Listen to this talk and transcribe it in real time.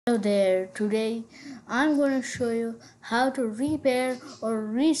Hello there, today I'm going to show you how to repair or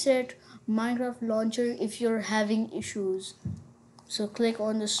reset Minecraft launcher if you're having issues. So click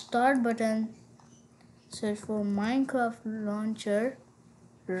on the start button, search for Minecraft launcher,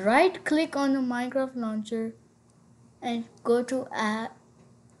 right click on the Minecraft launcher and go to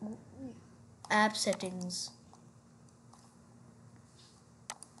app settings.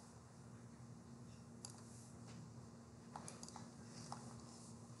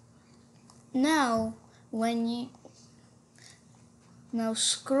 Now when you now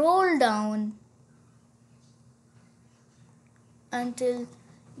scroll down until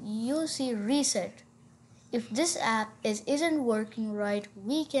you see reset. If this app isn't working right,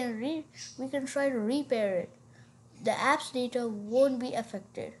 we can try to repair it. The app's data won't be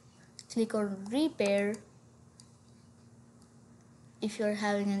affected. Click on repair if you're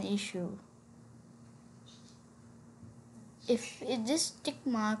having an issue. If this tick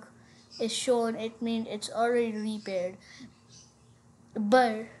mark is shown, it means it's already repaired.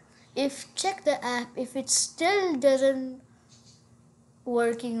 But if check the app, if it still doesn't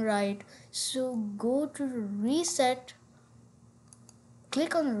working right, so go to reset,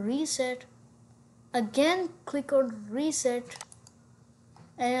 click on reset, again click on reset,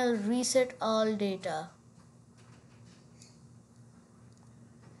 and I'll reset all data.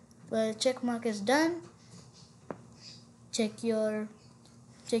 Well, check mark is done. Check your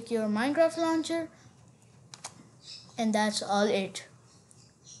Minecraft launcher, and that's all it.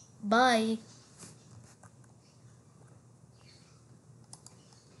 Bye.